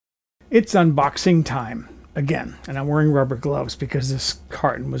It's unboxing time again, and I'm wearing rubber gloves because this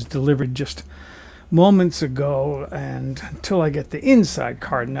carton was delivered just moments ago, and until I get the inside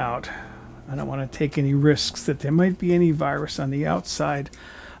carton out, I don't want to take any risks that there might be any virus on the outside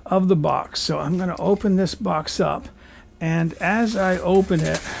of the box. So I'm going to open this box up, and as I open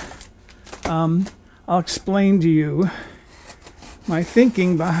it, I'll explain to you my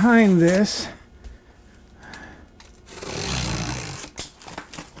thinking behind this.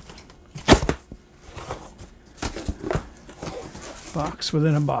 Box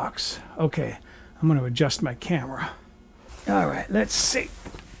within a box. Okay, I'm going to adjust my camera. All right, let's see.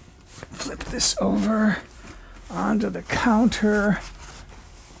 Flip this over onto the counter.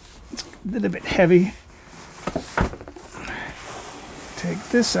 It's a little bit heavy. Take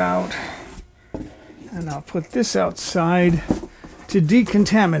this out, and I'll put this outside to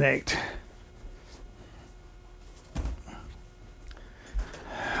decontaminate.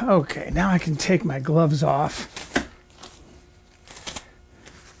 Okay, now I can take my gloves off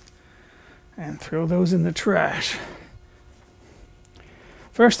and throw those in the trash.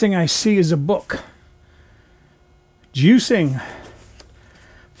 First thing I see is a book. Juicing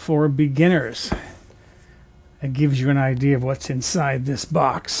for beginners. It gives you an idea of what's inside this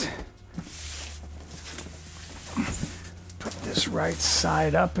box. Put this right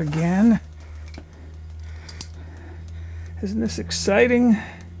side up again. Isn't this exciting?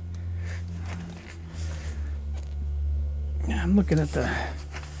 I'm looking at the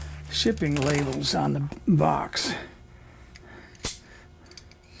shipping labels on the box.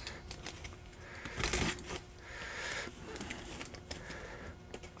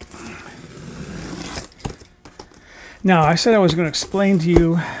 Now, I said I was going to explain to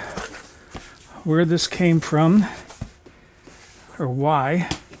you where this came from, or why.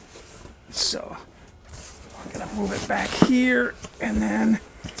 So, I'm going to move it back here, and then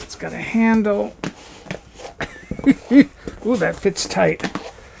it's got a handle. Ooh, that fits tight.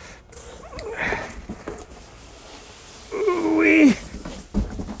 Ooh-wee.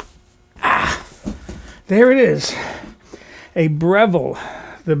 Ah, there it is. A Breville,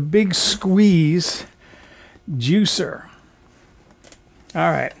 the Big Squeeze juicer.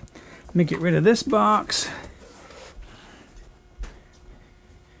 All right, let me get rid of this box.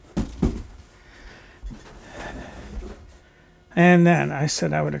 And then I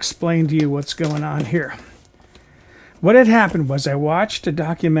said I would explain to you what's going on here. What had happened was I watched a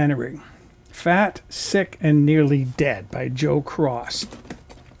documentary, Fat, Sick, and Nearly Dead by Joe Cross,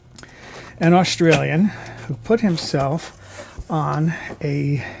 an Australian who put himself on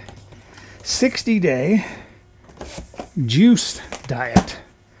a 60-day juice diet,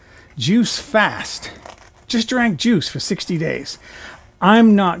 juice fast, just drank juice for 60 days.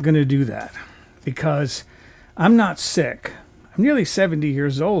 I'm not going to do that because I'm not sick. I'm nearly 70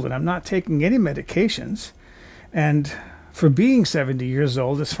 years old and I'm not taking any medications. And for being 70 years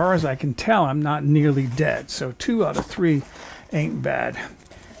old, as far as I can tell, I'm not nearly dead. So 2 out of 3 ain't bad.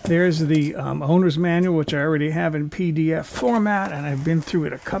 There's the owner's manual, which I already have in PDF format, and I've been through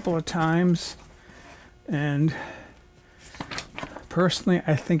it a couple of times. And personally,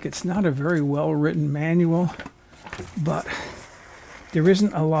 I think it's not a very well-written manual, but there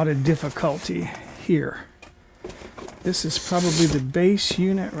isn't a lot of difficulty here. This is probably the base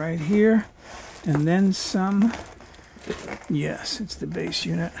unit right here, and then some. Yes, it's the base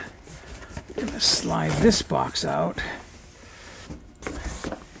unit. I'm going to slide this box out.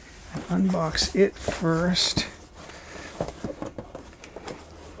 Unbox it first.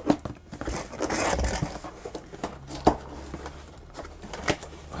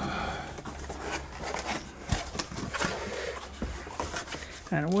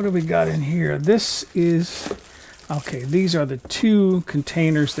 And what do we got in here? This is, okay, these are the 2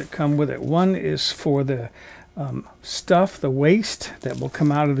 containers that come with it. One is for the stuff, the waste that will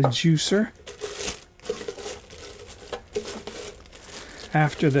come out of the juicer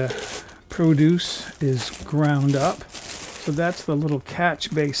after the produce is ground up. So that's the little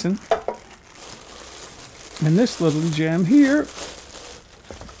catch basin. And this little gem here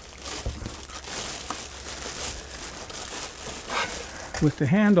with the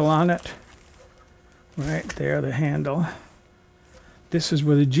handle on it, right there, the handle. This is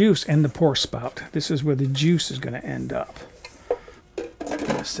where the juice, and the pour spout, this is where the juice is going to end up. I'm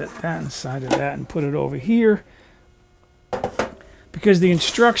going to set that inside of that and put it over here, because the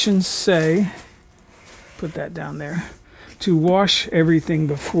instructions say, put that down there, to wash everything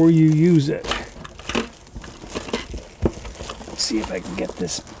before you use it. Let's see if I can get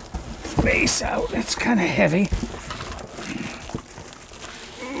this base out. It's kind of heavy.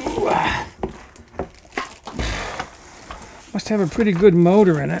 Ooh, must have a pretty good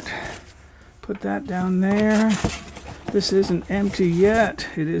motor in it. put that down there. This isn't empty yet.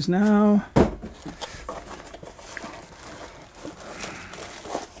 It is now.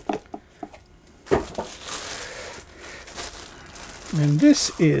 And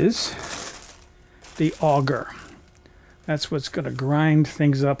this is the auger. That's what's going to grind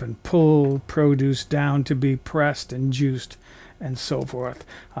things up and pull produce down to be pressed and juiced and so forth.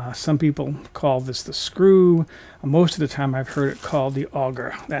 Some people call this the screw. Most of the time I've heard it called the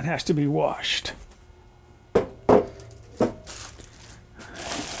auger. That has to be washed.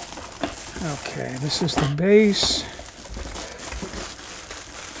 Okay, this is the base.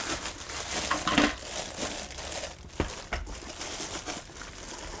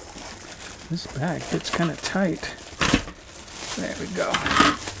 This bag fits kind of tight. There we go.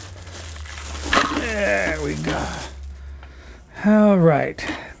 There we go. All right.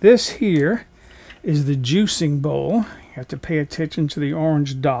 This here is the juicing bowl. You have to pay attention to the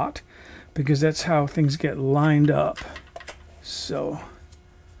orange dot because that's how things get lined up. So,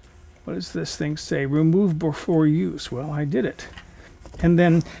 what does this thing say? Remove before use. Well, I did it. And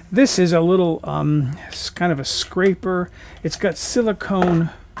then this is a little kind of a scraper. It's got silicone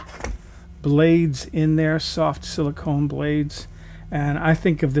blades in there, soft silicone blades, and I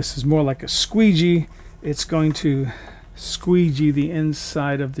think of this as more like a squeegee. It's going to squeegee the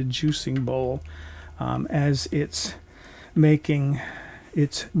inside of the juicing bowl as it's making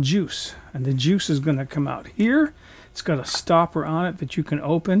its juice, and the juice is going to come out here. It's got a stopper on it that you can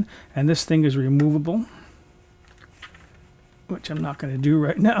open, and this thing is removable, which I'm not going to do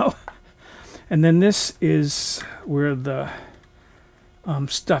right now. And then this is where the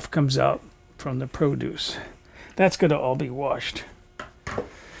stuff comes out from the produce. That's going to all be washed.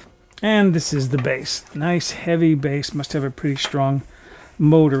 And this is the base. Nice heavy base. Must have a pretty strong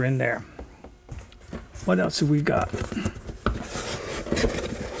motor in there. What else have we got?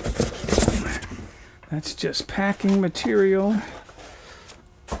 That's just packing material.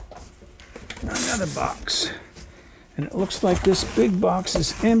 Another box. And it looks like this big box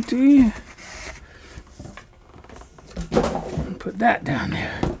is empty. Put that down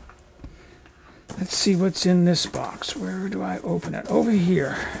there. Let's see what's in this box. Where do I open it? Over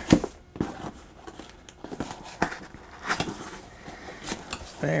here.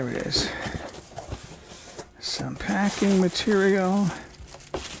 There it is. Some packing material.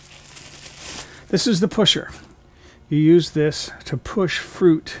 This is the pusher. You use this to push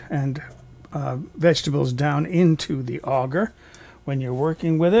fruit and vegetables down into the auger when you're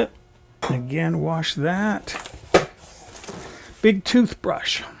working with it. Again, wash that. Big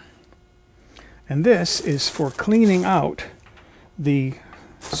toothbrush. And this is for cleaning out the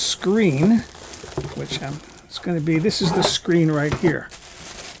screen, which it's going to be, this is the screen right here.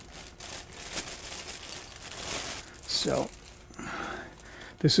 So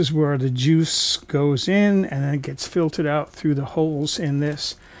this is where the juice goes in and then it gets filtered out through the holes in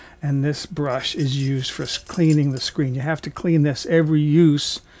this, and this brush is used for cleaning the screen. You have to clean this every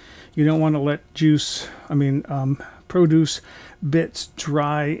use. You don't want to let produce bits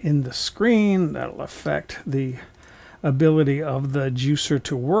dry in the screen. That'll affect the ability of the juicer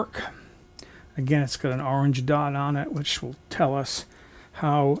to work. Again, it's got an orange dot on it, which will tell us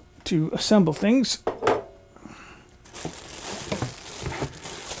how to assemble things.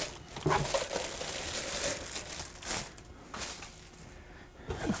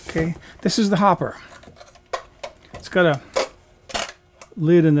 Okay, this is the hopper. It's got a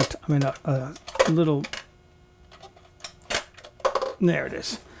lid in the, a little, there it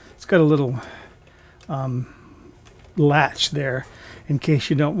is. It's got a little latch there in case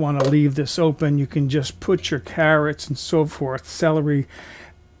you don't want to leave this open. You can just put your carrots and so forth, celery,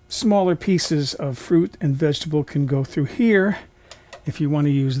 smaller pieces of fruit and vegetable can go through here. If you want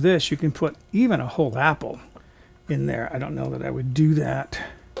to use this, you can put even a whole apple in there. I don't know that I would do that,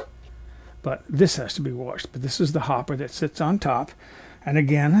 but this has to be washed. But this is the hopper that sits on top. And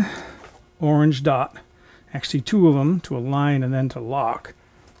again, orange dot. Actually, two of them to align and then to lock.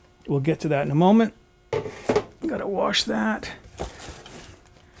 We'll get to that in a moment. Got to wash that.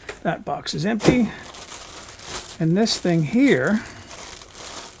 That box is empty. And this thing here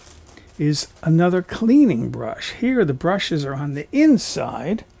is another cleaning brush. Here, the brushes are on the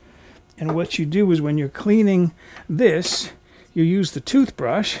inside. And what you do is when you're cleaning this, you use the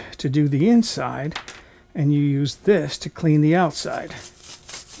toothbrush to do the inside, and you use this to clean the outside.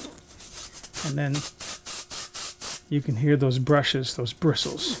 And then you can hear those brushes, those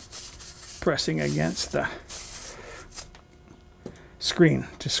bristles, pressing against the screen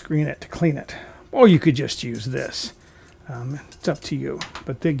to screen it, to clean it. Or you could just use this. It's up to you.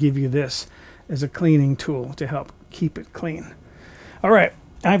 But they give you this as a cleaning tool to help keep it clean. All right,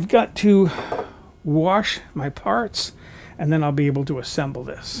 I've got to wash my parts, and then I'll be able to assemble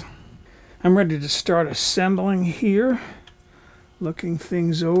this. I'm ready to start assembling here, looking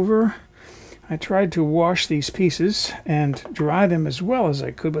things over. I tried to wash these pieces and dry them as well as I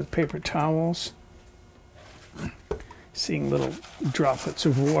could with paper towels. Seeing little droplets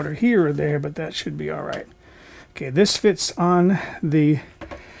of water here or there, but that should be all right. Okay, this fits on the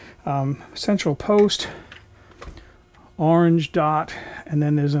central post, orange dot, and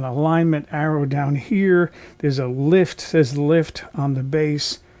then there's an alignment arrow down here. There's a lift, says lift on the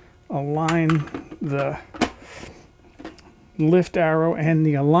base. Align the lift arrow and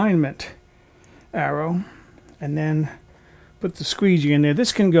the alignment arrow, and then put the squeegee in there.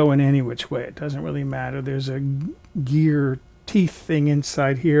 This can go in any which way. It doesn't really matter. There's a gear teeth thing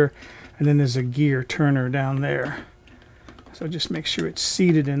inside here, and then there's a gear turner down there. So just make sure it's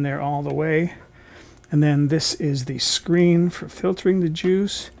seated in there all the way. And then this is the screen for filtering the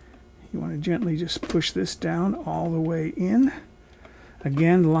juice. You want to gently just push this down all the way in.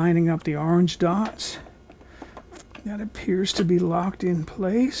 Again, lining up the orange dots. That appears to be locked in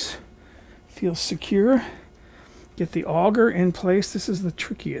place. Feels secure. Get the auger in place. This is the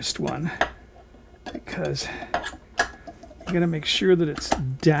trickiest one because you gotta make sure that it's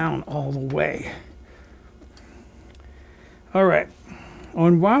down all the way. All right,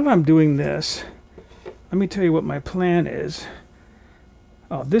 and while I'm doing this, let me tell you what my plan is.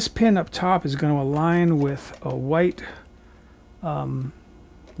 This pin up top is going to align with a white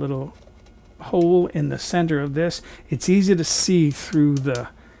little hole in the center of this. It's easy to see through the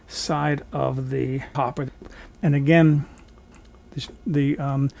side of the hopper. And again,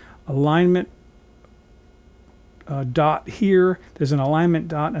 the alignment dot here, there's an alignment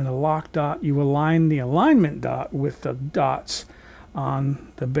dot and a lock dot. You align the alignment dot with the dots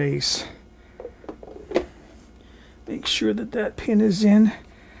on the base. Make sure that that pin is in,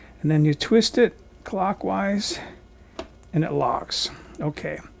 and then you twist it clockwise and it locks.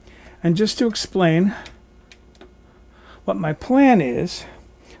 Okay, and just to explain what my plan is,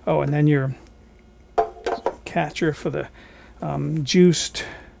 oh, and then your catcher for the juiced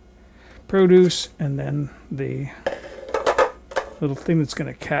produce, and then the little thing that's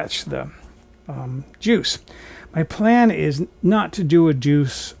going to catch the juice. My plan is not to do a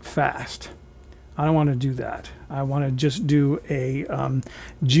juice fast. I don't want to do that. I want to just do a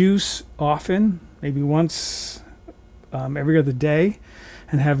juice often, maybe once every other day,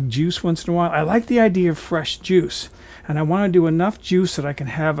 and have juice once in a while. I like the idea of fresh juice, and I want to do enough juice that I can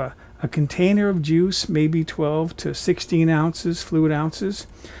have a container of juice, maybe 12 to 16 ounces, fluid ounces,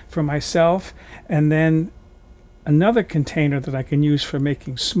 for myself, and then another container that I can use for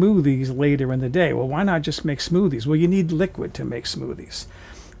making smoothies later in the day. Well, why not just make smoothies? Well, you need liquid to make smoothies.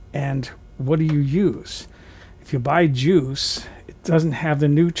 And what do you use? If you buy juice, it doesn't have the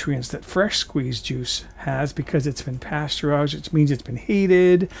nutrients that fresh squeezed juice has because it's been pasteurized, which means it's been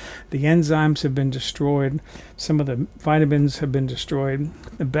heated, the enzymes have been destroyed, some of the vitamins have been destroyed.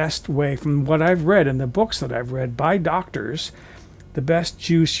 The best way, from what I've read in the books that I've read by doctors, the best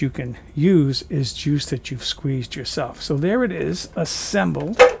juice you can use is juice that you've squeezed yourself. So there it is,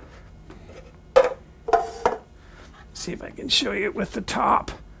 assembled. See if I can show you it with the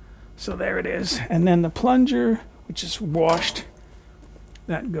top. So there it is. And then the plunger, which is washed,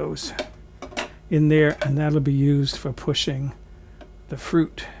 that goes in there, and that'll be used for pushing the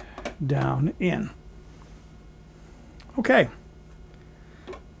fruit down in. Okay.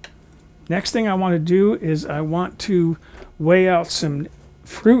 Next thing I want to do is I want to weigh out some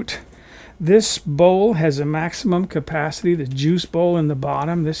fruit. This bowl has a maximum capacity, the juice bowl in the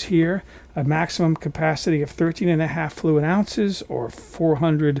bottom, this here, a maximum capacity of 13.5 fluid ounces or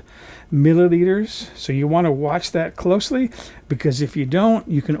 400 milliliters. So you want to watch that closely, because if you don't,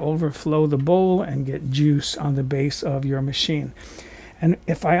 you can overflow the bowl and get juice on the base of your machine. And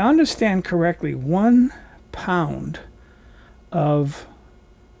if I understand correctly, 1 pound of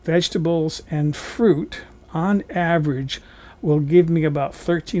vegetables and fruit on average will give me about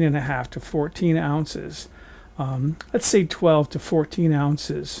 13.5 to 14 ounces. Let's say 12 to 14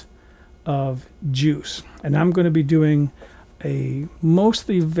 ounces of juice. And I'm going to be doing a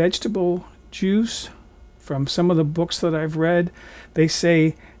mostly vegetable juice. From some of the books that I've read, they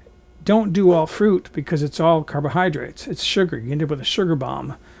say don't do all fruit because it's all carbohydrates. It's sugar. You end up with a sugar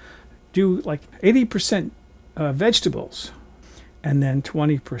bomb. Do like 80% vegetables and then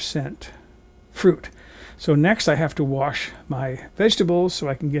 20% fruit. So next I have to wash my vegetables so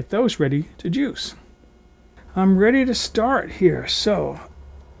I can get those ready to juice. I'm ready to start here. So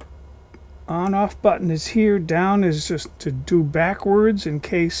on-off button is here. Down is just to do backwards in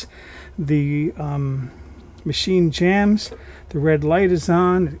case the machine jams. The red light is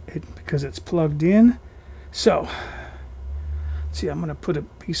on because it's plugged in. So, see, I'm going to put a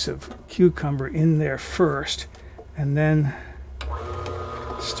piece of cucumber in there first and then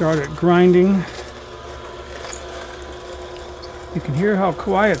start it grinding. You can hear how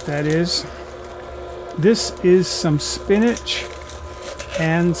quiet that is. This is some spinach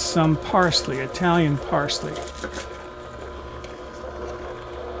and some parsley, Italian parsley.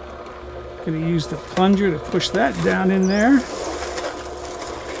 Going to use the plunger to push that down in there.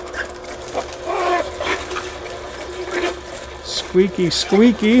 Squeaky,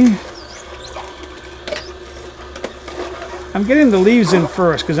 squeaky. I'm getting the leaves in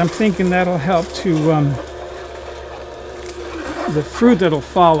first because I'm thinking that'll help to the fruit that'll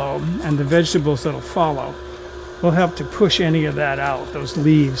follow and the vegetables that'll follow will help to push any of that out, those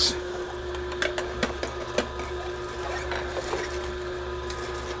leaves.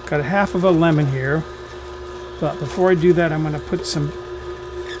 Got a half of a lemon here, but before I do that, I'm going to put some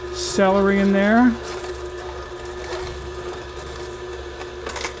celery in there.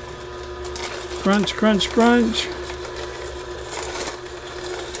 Crunch, crunch, crunch.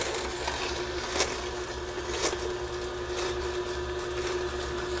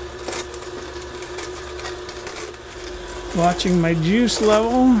 Watching my juice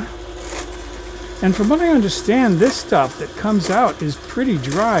level. And from what I understand, this stuff that comes out is pretty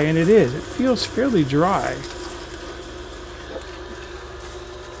dry, and it is. It feels fairly dry.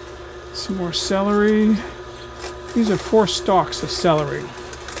 Some more celery. These are 4 stalks of celery.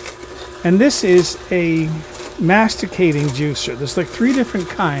 And this is a masticating juicer. There's like 3 different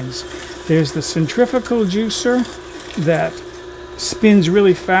kinds. There's the centrifugal juicer that spins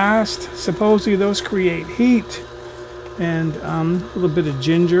really fast. Supposedly those create heat. And a little bit of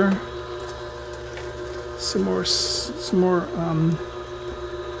ginger. Some more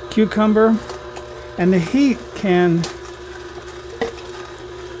cucumber, and the heat can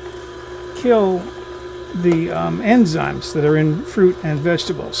kill the enzymes that are in fruit and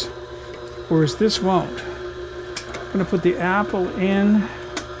vegetables, whereas this won't. I'm going to put the apple in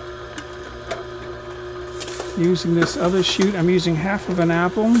using this other shoot. I'm using half of an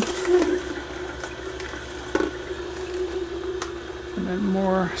apple.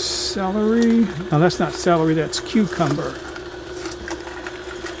 More celery. No, that's not celery, that's cucumber.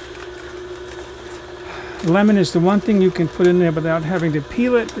 Lemon is the one thing you can put in there without having to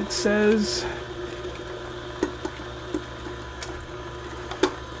peel it, it says.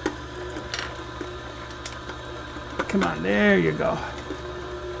 Come on, there you go.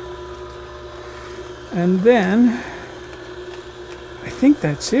 And then, I think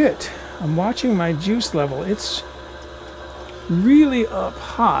that's it. I'm watching my juice level. It's really up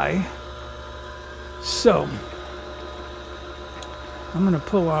high, so I'm going to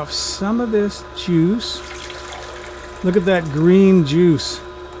pull off some of this juice. Look at that green juice.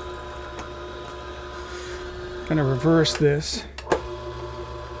 Going to reverse this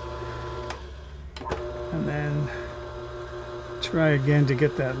and then try again to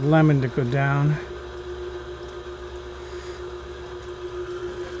get that lemon to go down.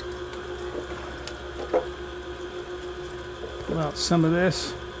 Pull out some of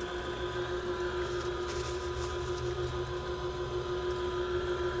this.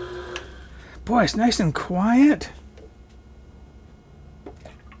 Boy, it's nice and quiet.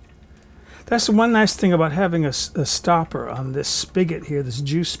 That's the one nice thing about having a stopper on this spigot here, this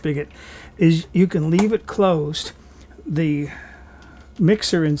juice spigot, is you can leave it closed. The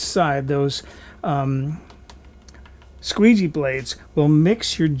mixer inside, those squeegee blades, will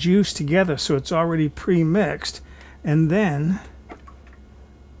mix your juice together so it's already pre-mixed. And then,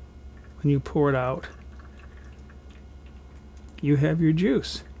 when you pour it out, you have your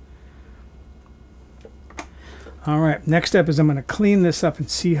juice. All right, next up is I'm going to clean this up and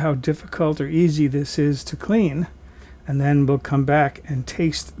see how difficult or easy this is to clean. And then we'll come back and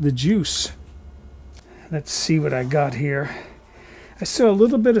taste the juice. Let's see what I got here. I saw a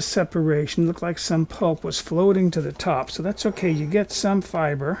little bit of separation. Looked like some pulp was floating to the top. So that's okay. You get some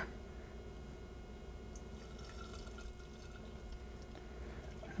fiber.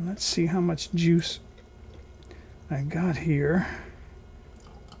 And let's see how much juice I got here.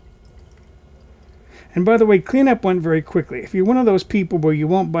 And by the way, cleanup went very quickly. If you're one of those people where you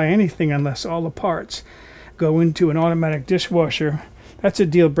won't buy anything unless all the parts go into an automatic dishwasher, that's a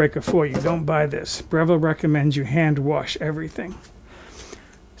deal breaker for you. Don't buy this. Breville recommends you hand wash everything.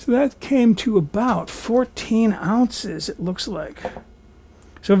 So that came to about 14 ounces, it looks like.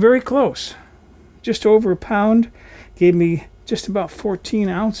 So very close. Just over a pound gave me just about 14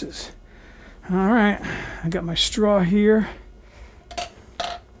 ounces. All right, I got my straw here.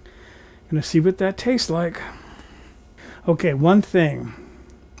 Gonna see what that tastes like. Okay, one thing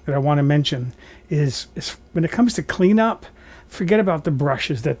that I want to mention is when it comes to cleanup, forget about the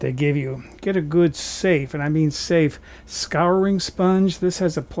brushes that they give you. Get a good safe, and I mean safe, scouring sponge. This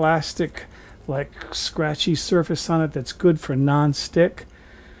has a plastic, like, scratchy surface on it that's good for non-stick.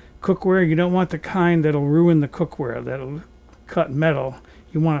 Cookware, you don't want the kind that'll ruin the cookware, that'll cut metal.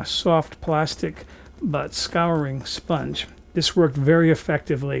 You want a soft plastic but scouring sponge. This worked very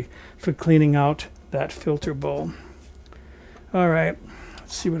effectively for cleaning out that filter bowl. All right,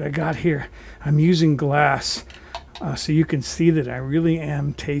 let's see what I got here. I'm using glass so you can see that I really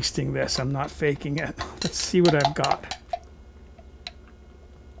am tasting this. I'm not faking it. Let's see what I've got.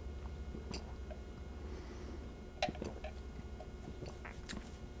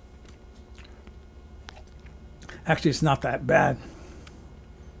 Actually, it's not that bad.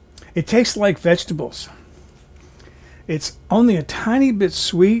 It tastes like vegetables. It's only a tiny bit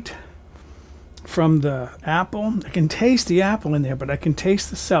sweet from the apple. I can taste the apple in there, but I can taste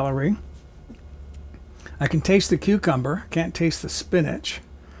the celery. I can taste the cucumber. Can't taste the spinach.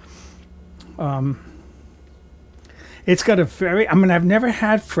 It's got a very, I mean, I've never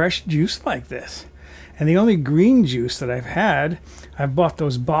had fresh juice like this. And the only green juice that I've had, I've bought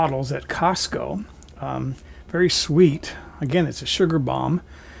those bottles at Costco. Very sweet. Again, it's a sugar bomb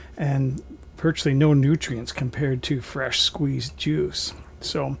and virtually no nutrients compared to fresh squeezed juice.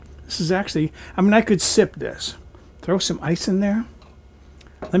 So this is actually, I mean, I could sip this. Throw some ice in there.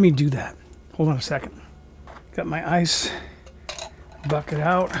 Let me do that. Hold on a second. Got my ice bucket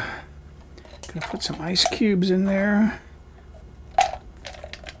out. Gonna put some ice cubes in there.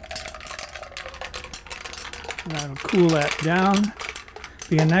 That'll cool that down.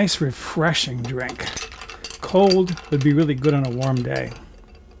 Be a nice refreshing drink. Cold would be really good on a warm day.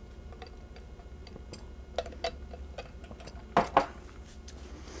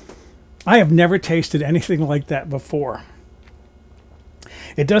 I have never tasted anything like that before.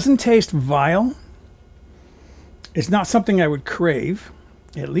 It doesn't taste vile. It's not something I would crave,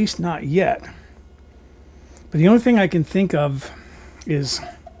 at least not yet. But the only thing I can think of is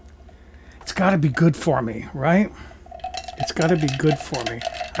it's got to be good for me, right? It's got to be good for me.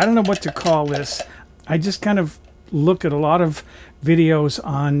 I don't know what to call this. I just kind of looked at a lot of videos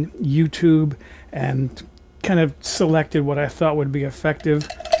on YouTube and kind of selected what I thought would be effective.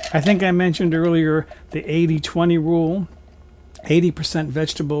 I think I mentioned earlier the 80-20 rule. 80%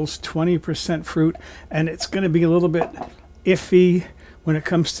 vegetables, 20% fruit, and it's going to be a little bit iffy when it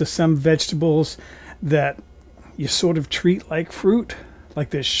comes to some vegetables that you sort of treat like fruit. Like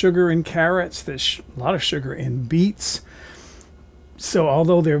there's sugar in carrots, there's a lot of sugar in beets. So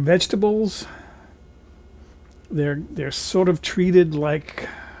although they're vegetables, they're sort of treated like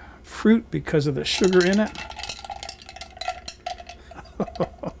fruit because of the sugar in it.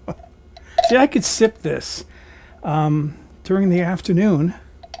 See, I could sip this during the afternoon.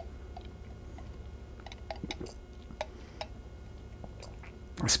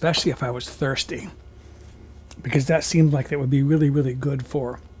 Especially if I was thirsty. Because that seemed like that would be really, really good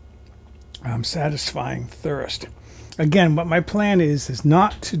for satisfying thirst. Again, what my plan is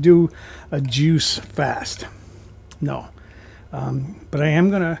not to do a juice fast. No. But I am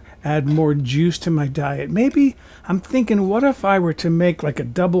going to add more juice to my diet. Maybe I'm thinking, what if I were to make like a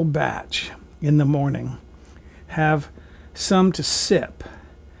double batch in the morning? Have some to sip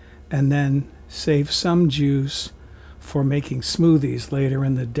and then save some juice for making smoothies later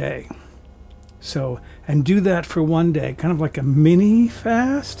in the day. So, and do that for one day, kind of like a mini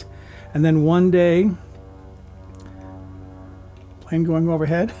fast. And then one day, plane going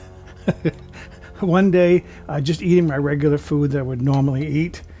overhead. One day, just eating my regular food that I would normally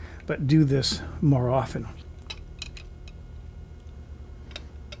eat, but do this more often.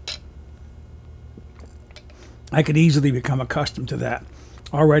 I could easily become accustomed to that.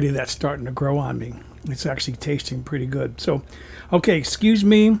 Already that's starting to grow on me. It's actually tasting pretty good. So, okay, excuse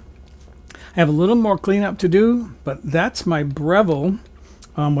me. I have a little more cleanup to do, but that's my Breville,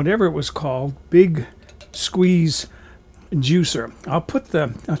 whatever it was called, Big Squeeze juicer.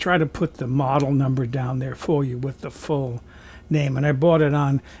 I'll try to put the model number down there for you with the full name. And I bought it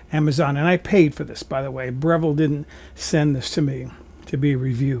on Amazon, and I paid for this, by the way. Breville didn't send this to me to be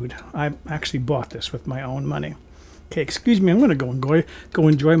reviewed. I actually bought this with my own money. Okay, excuse me. I'm going to go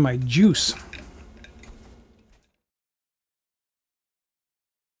enjoy my juice.